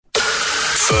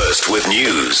First with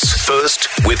news, first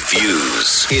with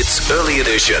views. It's Early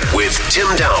Edition with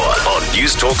Tim Dower on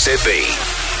News Talk ZB.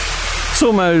 It's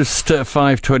almost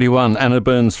 5:21. Anna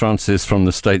Burns-Francis from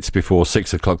the States before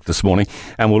 6 o'clock this morning,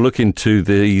 and we'll look into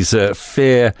these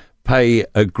fair pay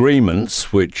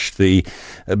agreements, which the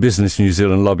Business New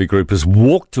Zealand lobby group has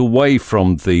walked away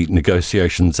from the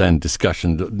negotiations and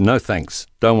discussion. No thanks,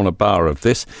 don't want a bar of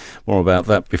this. More about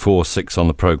that before 6 on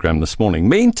the programme this morning.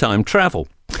 Meantime, travel.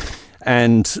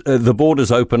 And the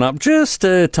borders open up just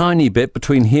a tiny bit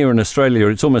between here and Australia.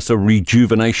 It's almost a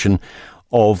rejuvenation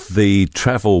of the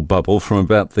travel bubble from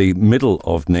about the middle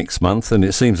of next month, and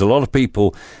it seems a lot of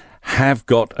people have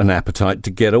got an appetite to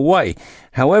get away.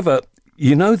 However,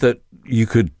 you know that you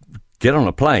could get on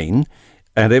a plane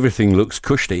and everything looks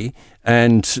cushy,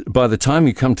 and by the time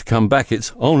you come back,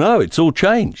 it's, oh no, it's all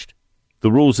changed.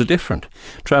 The rules are different.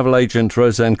 Travel agent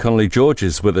Roseanne Connolly-George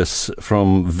is with us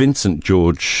from Vincent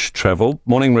George Travel.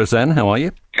 Morning, Roseanne. How are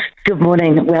you? Good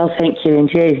morning. Well, thank you.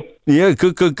 And you? Yeah,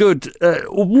 good.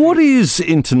 What is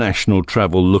international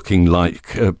travel looking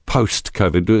like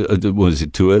post-COVID? Was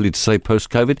it too early to say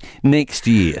post-COVID? Next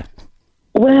year?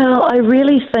 Well, I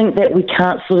really think that we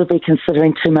can't sort of be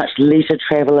considering too much leisure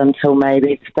travel until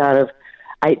maybe the start of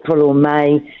April or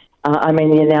May.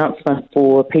 The announcement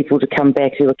for people to come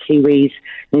back who are Kiwis,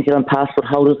 New Zealand passport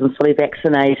holders and fully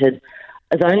vaccinated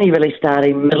is only really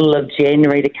starting middle of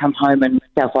January to come home and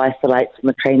self-isolate from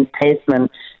the Trans-Tasman.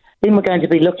 Then we're going to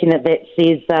be looking at that,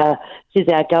 says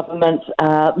our government,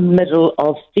 middle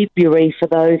of February for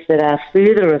those that are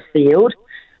further afield.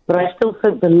 But I still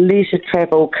think the leisure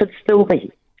travel could still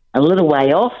be a little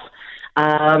way off.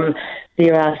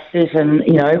 There are certain,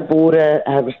 border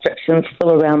restrictions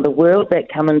still around the world that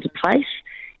come into place.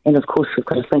 And, of course, we've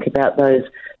got to think about those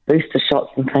booster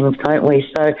shots and things, don't we?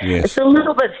 So yes. It's a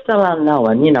little bit still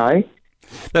unknown,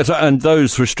 That's right. And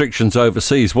those restrictions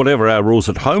overseas, whatever our rules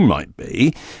at home might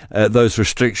be, those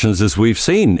restrictions, as we've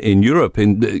seen in Europe,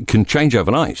 can change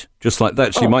overnight, just like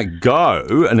that. So you might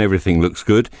go and everything looks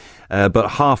good,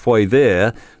 but halfway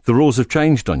there, the rules have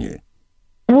changed on you.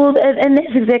 Well, and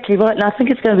that's exactly right. And I think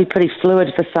it's going to be pretty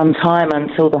fluid for some time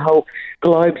until the whole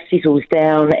globe settles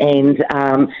down and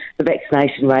the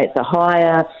vaccination rates are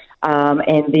higher.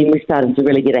 And then we're starting to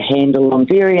really get a handle on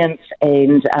variants.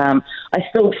 And I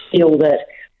still feel that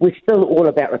we're still all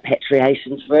about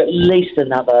repatriations for at least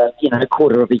another,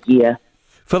 quarter of a year.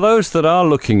 For those that are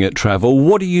looking at travel,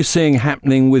 what are you seeing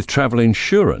happening with travel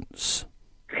insurance?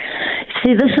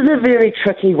 See, this is a very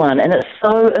tricky one, and it's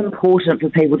so important for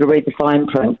people to read the fine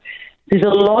print. There's a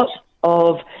lot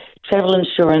of travel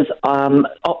insurance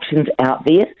options out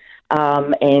there,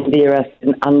 and there are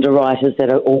underwriters that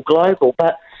are all global,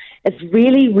 but it's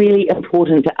really, really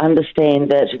important to understand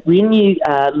that when you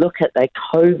look at the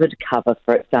COVID cover,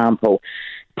 for example,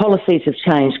 policies have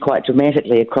changed quite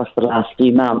dramatically across the last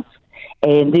few months,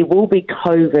 and there will be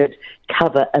COVID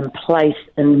cover in place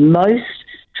in most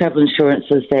travel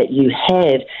insurances that you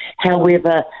have.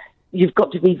 However, you've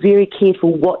got to be very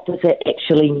careful. What does that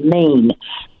actually mean?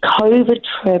 COVID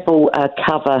travel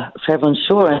cover, travel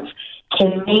insurance,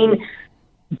 can mean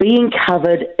being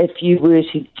covered if you were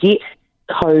to get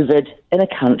COVID in a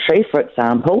country, for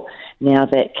example. Now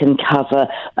that can cover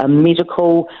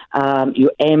medical,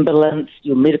 your ambulance,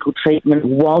 your medical treatment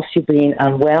whilst you're being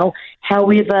unwell.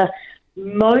 However,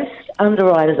 most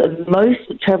underwriters and most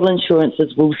travel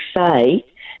insurances will say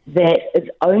that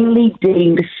it's only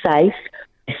deemed safe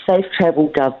by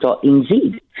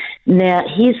safetravel.gov.nz. Now,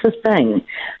 here's the thing.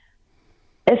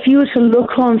 If you were to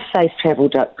look on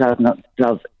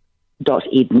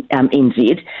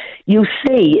safetravel.gov.nz, you'll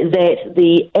see that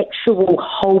the actual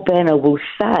whole banner will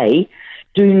say,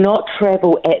 do not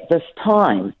travel at this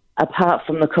time, apart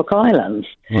from the Cook Islands.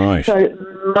 Right. So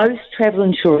most travel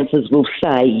insurances will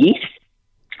say, yes,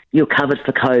 you're covered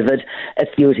for COVID if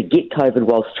you were to get COVID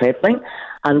whilst travelling.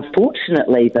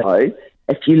 Unfortunately, though,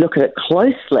 if you look at it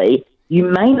closely, you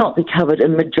may not be covered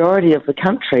in majority of the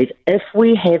countries if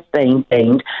we have been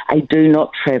deemed a do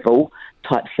not travel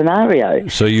type scenario.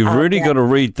 So you've really got to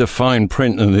read the fine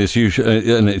print in this,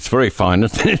 and it's very fine,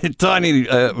 it's a tiny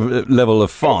level of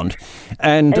font.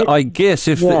 And I guess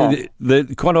if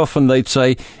quite often they'd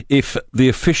say, if the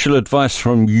official advice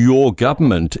from your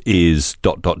government is ...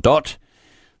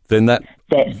 then that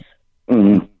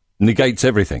negates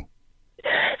everything.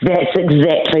 That's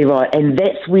exactly right. And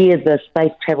that's where the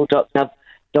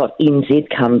safetravel.gov.nz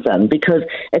comes in. Because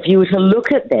if you were to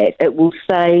look at that, it will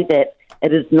say that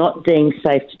it is not deemed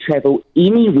safe to travel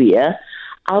anywhere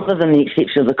other than the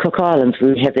exception of the Cook Islands,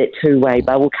 where we have that two-way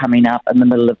bubble coming up in the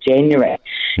middle of January.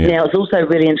 Yeah. Now, it's also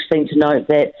really interesting to note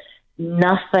that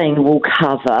nothing will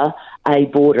cover a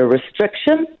border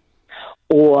restriction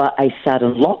or a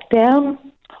sudden lockdown,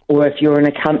 or if you're in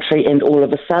a country and all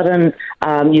of a sudden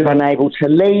you're unable to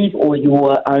leave, or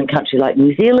your own country like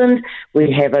New Zealand,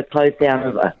 we have a close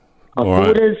down of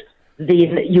borders,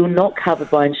 then you're not covered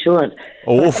by insurance.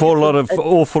 Awful lot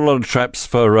of traps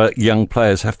for young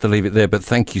players. Have to leave it there. But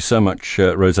thank you so much,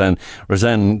 Roseanne.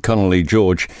 Roseanne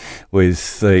Connolly-George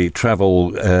with the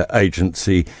travel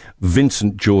agency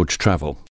Vincent George Travel.